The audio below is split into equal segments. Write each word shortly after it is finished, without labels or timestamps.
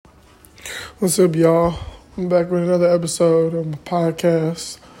What's up, y'all? I'm back with another episode of my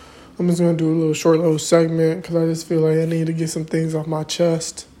podcast. I'm just going to do a short little segment because I just feel like I need to get some things off my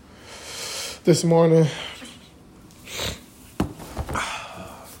chest this morning.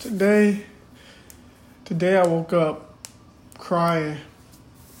 Today I woke up crying.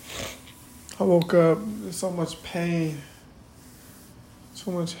 I woke up in so much pain, so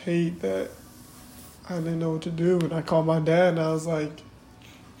much hate that I didn't know what to do. And I called my dad and I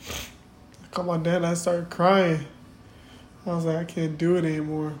started crying. I was like, I can't do it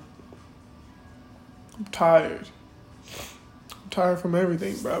anymore. I'm tired. I'm tired from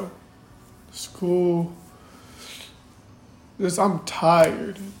everything, bro. School. I'm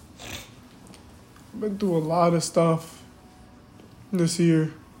tired. I've been through a lot of stuff this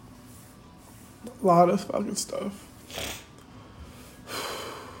year. A lot of fucking stuff.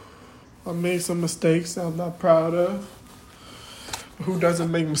 I made some mistakes that I'm not proud of. Who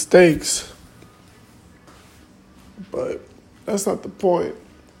doesn't make mistakes? But that's not the point.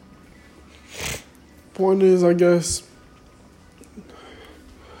 Point is, I guess,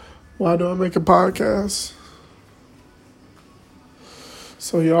 why do I make a podcast?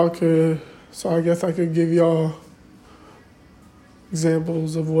 So I guess I could give y'all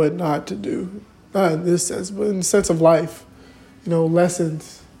examples of what not to do. Not in this sense, but in the sense of life.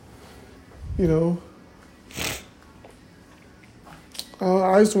 Lessons.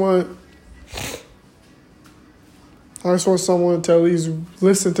 I just want someone to at least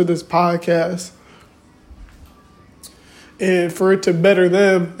listen to this podcast and for it to better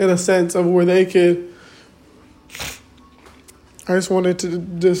them in a sense of where they could. I just wanted to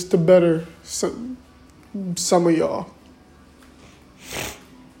better some of y'all.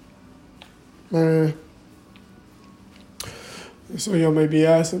 Man. So y'all may be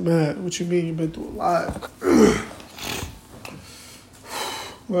asking, man, what you mean you've been through a lot?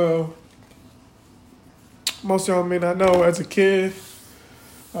 Well, most of y'all may not know, as a kid,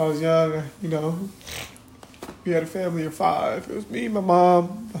 I was young, we had a family of 5. It was me, my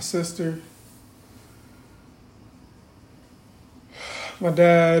mom, my sister, my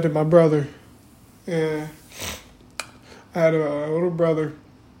dad, and my brother. And I had an older brother.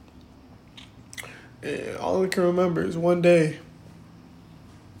 And all I can remember is one day,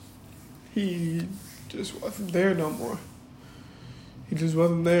 he just wasn't there no more. He just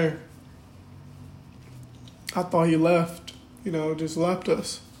wasn't there. I thought he left, just left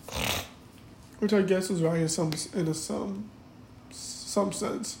us. Which I guess was right in some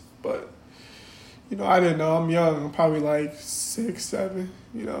sense. But, I didn't know. I'm young. I'm probably like 6, 7,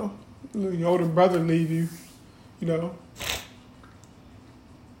 Your older brother leave you,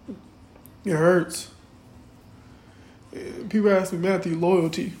 It hurts. And people ask me, Matthew,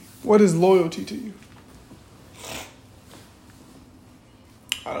 loyalty. What is loyalty to you?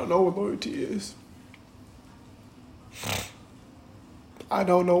 I don't know what loyalty is. I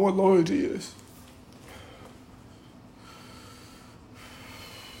don't know what loyalty is.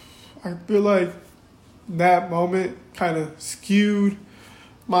 I feel like that moment kind of skewed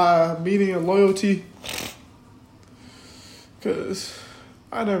my meaning of loyalty because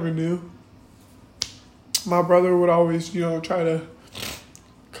I never knew. My brother would always, try to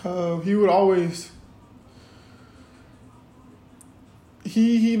come. He would always...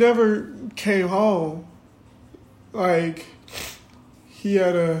 He never came home. Like, he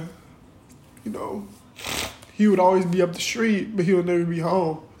had he would always be up the street, but he would never be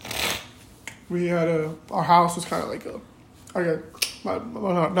home. Our house was kind of like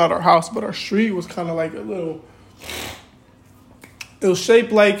not our house, but our street was kind of like a little, it was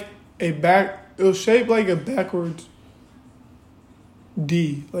shaped like a backwards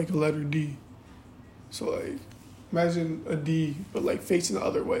D, like a letter D. So like, imagine a D, but like facing the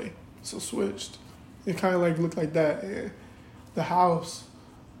other way. So switched. It kind of like looked like that. And the house,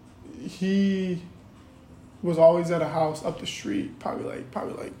 he was always at a house up the street, probably like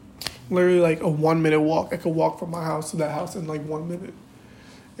literally like a 1-minute walk. I could walk from my house to that house in like 1 minute.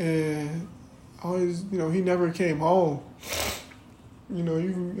 And always, he never came home.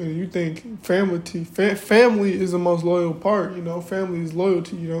 You think family is the most loyal part, family is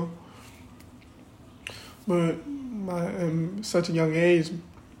loyalty, But at such a young age,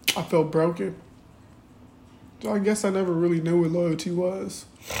 I felt broken. So I guess I never really knew what loyalty was.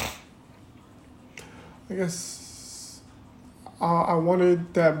 I guess I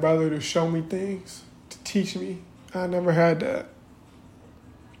wanted that brother to show me things, to teach me. I never had that.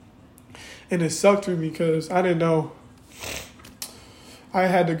 And it sucked for me because I didn't know. I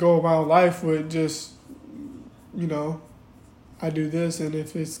had to go about life with just, I do this, and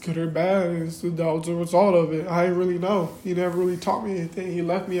if it's good or bad, that was the result of it. I didn't really know. He never really taught me anything. He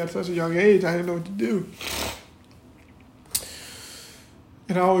left me at such a young age. I didn't know what to do.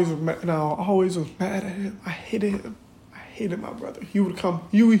 And I always was mad at him. I hated him. I hated my brother. He would come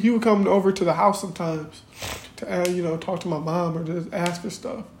over to the house sometimes to talk to my mom or just ask her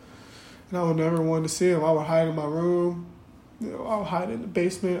stuff. And I would never want to see him. I would hide in my room. I would hide in the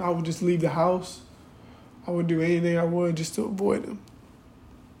basement. I would just leave the house. I would do anything I would just to avoid him.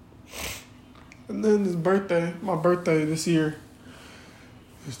 And then my birthday this year,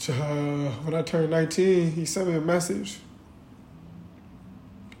 when I turned 19, he sent me a message.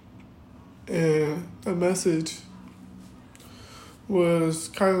 And the message was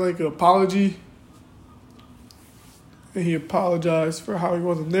kind of like an apology. And he apologized for how he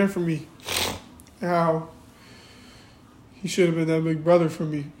wasn't there for me. And how he should have been that big brother for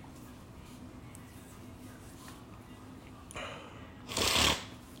me.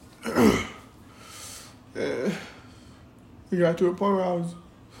 And we got to a point where I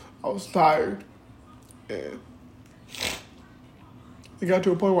was tired. And it got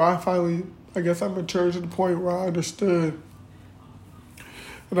to a point where I guess I matured to the point where I understood.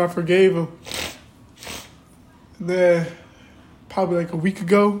 And I forgave him. And then, probably like a week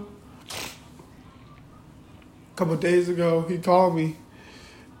ago, a couple of days ago, he called me.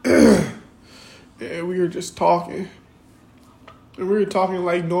 And we were just talking. And we were talking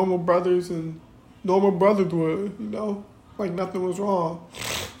like normal brothers and normal brothers would, like nothing was wrong.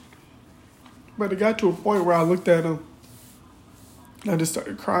 But it got to a point where I looked at him and I just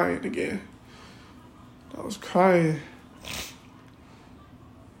started crying again. I was crying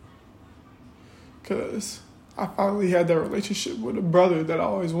because I finally had that relationship with a brother that I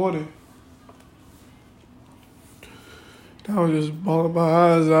always wanted. And I was just bawling my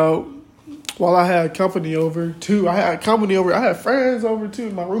eyes out while I had company over, too. I had friends over,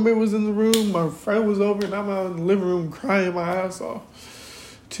 too. My roommate was in the room. My friend was over, and I'm out in the living room crying my ass off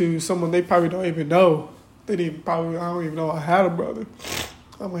to someone they probably don't even know. I don't even know I had a brother.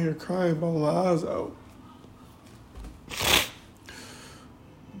 I'm out here crying, bawling my eyes out.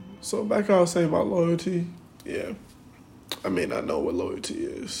 So back I was saying about loyalty. Yeah, I may not know what loyalty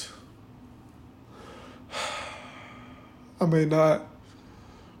is. I may not.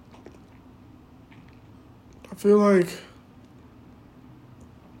 I feel like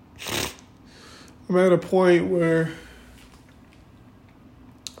I'm at a point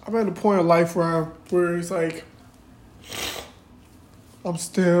in life where it's like I'm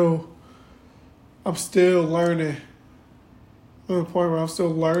still learning. I'm at a point where I'm still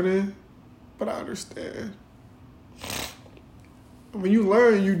learning, but I understand. When you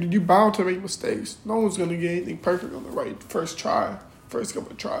learn, you bound to make mistakes. No one's gonna get anything perfect on the first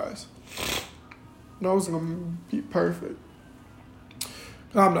couple of tries. No one's gonna be perfect.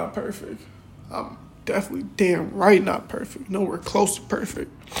 I'm not perfect. I'm definitely damn right not perfect. Nowhere close to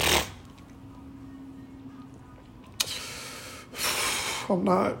perfect. I'm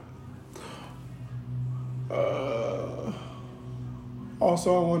not.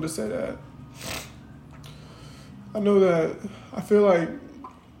 Also, I wanted to say that I feel like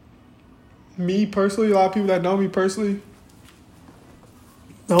me personally, a lot of people that know me personally,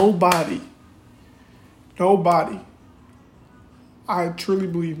 nobody, I truly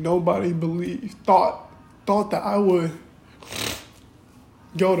believe nobody thought that I would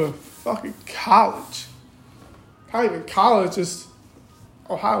go to fucking college. Not even college, just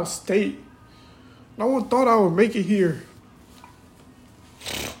Ohio State. No one thought I would make it here.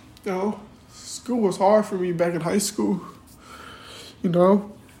 School was hard for me back in high school. I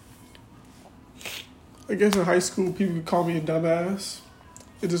guess in high school people could call me a dumbass.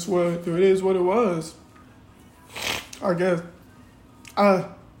 It is what it was. I guess I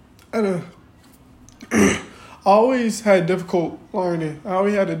always had difficult learning. I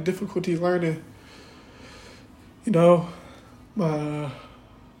always had a difficulty learning. It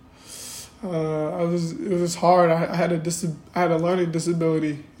was hard. I had a learning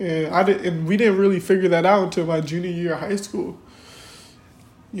disability, and we didn't really figure that out until my junior year of high school.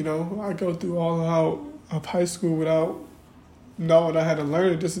 I go through all of high school without knowing I had a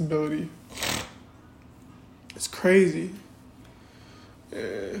learning disability. It's crazy.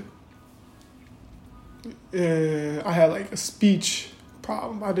 And I had like a speech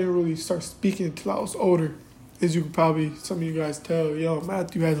problem. I didn't really start speaking until I was older. As you could probably, some of you guys tell,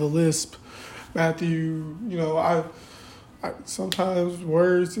 Matthew has a lisp. Matthew, I sometimes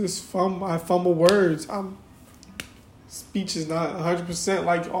words I fumble words. Speech is not 100%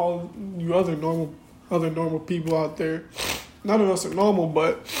 like all you other normal people out there. None of us are normal,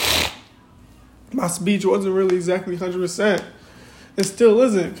 but my speech wasn't really exactly 100%. it still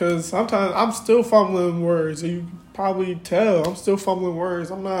isn't, because sometimes I'm still fumbling words. You can probably tell I'm still fumbling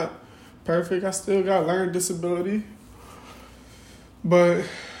words. I'm not perfect. I still got learning disability. But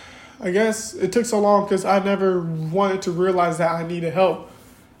I guess it took so long because I never wanted to realize that I needed help.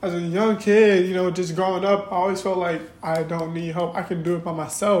 As a young kid, just growing up, I always felt like I don't need help. I can do it by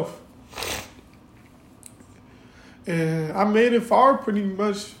myself. And I made it far pretty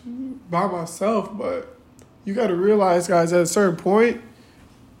much by myself, but you got to realize, guys, at a certain point,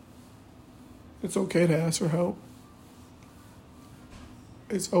 it's okay to ask for help.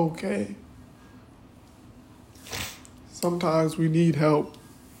 It's okay. Sometimes we need help.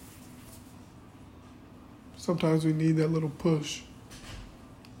 Sometimes we need that little push,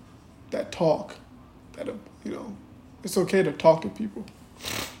 that talk, it's okay to talk to people.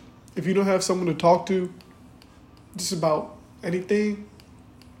 If you don't have someone to talk to just about anything,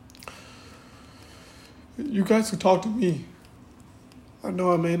 you guys can talk to me. I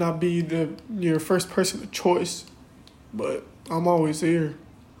know I may not be your first person of choice, but I'm always here.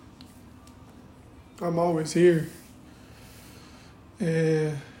 I'm always here.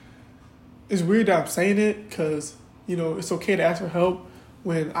 And it's weird that I'm saying it because, it's okay to ask for help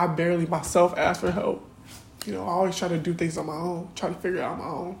when I barely myself ask for help. I always try to do things on my own, try to figure it out on my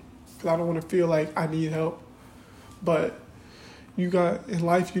own because I don't want to feel like I need help. But in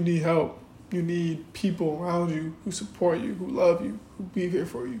life, you need help. You need people around you who support you, who love you, who be here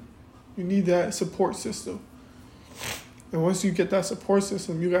for you. You need that support system. And once you get that support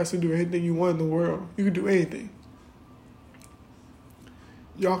system, you guys can do anything you want in the world. You can do anything.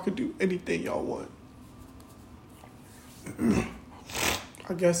 Y'all can do anything y'all want.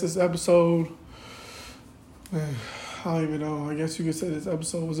 I guess this episode, I don't even know. I guess you could say this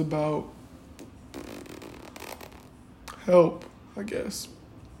episode was about help, I guess.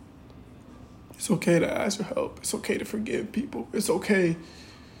 It's okay to ask for help. It's okay to forgive people. It's okay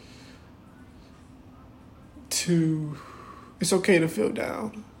to feel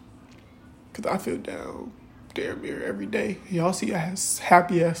down. Because I feel down damn near every day. Y'all see a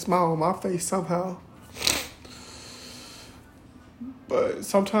happy-ass smile on my face somehow. But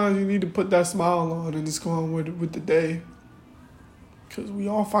sometimes you need to put that smile on and just go on with the day. Because we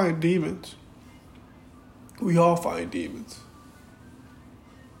all find demons. We all find demons.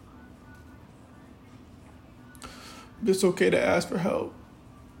 It's okay to ask for help.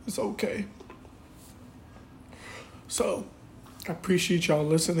 It's okay. So, I appreciate y'all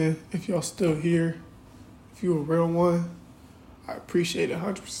listening. If y'all still here, if you're a real one, I appreciate it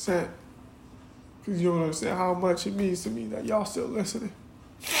 100%. Because you don't understand how much it means to me that y'all still listening.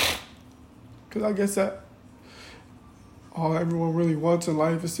 Because I guess that all everyone really wants in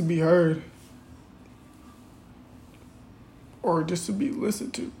life is to be heard. Or just to be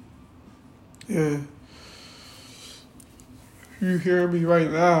listened to. Yeah. You hearing me right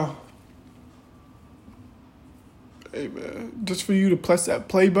now? Hey man, just for you to press that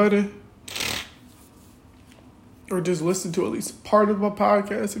play button or just listen to at least part of my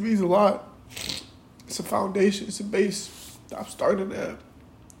podcast, it means a lot. It's a foundation, it's a base. I'm starting at.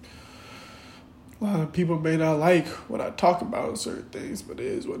 A lot of people may not like what I talk about certain things, but it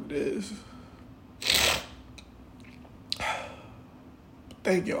is what it is.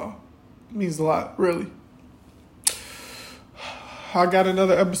 Thank y'all. It means a lot, really. I got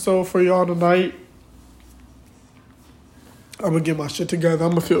another episode for y'all tonight. I'm going to get my shit together.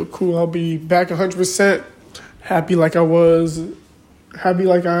 I'm going to feel cool. I'll be back 100%. Happy like I was. Happy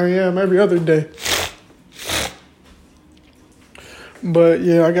like I am every other day. But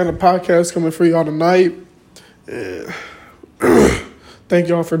yeah, I got a podcast coming for y'all tonight. And thank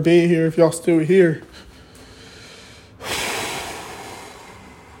y'all for being here if y'all still here.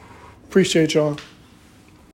 Appreciate y'all.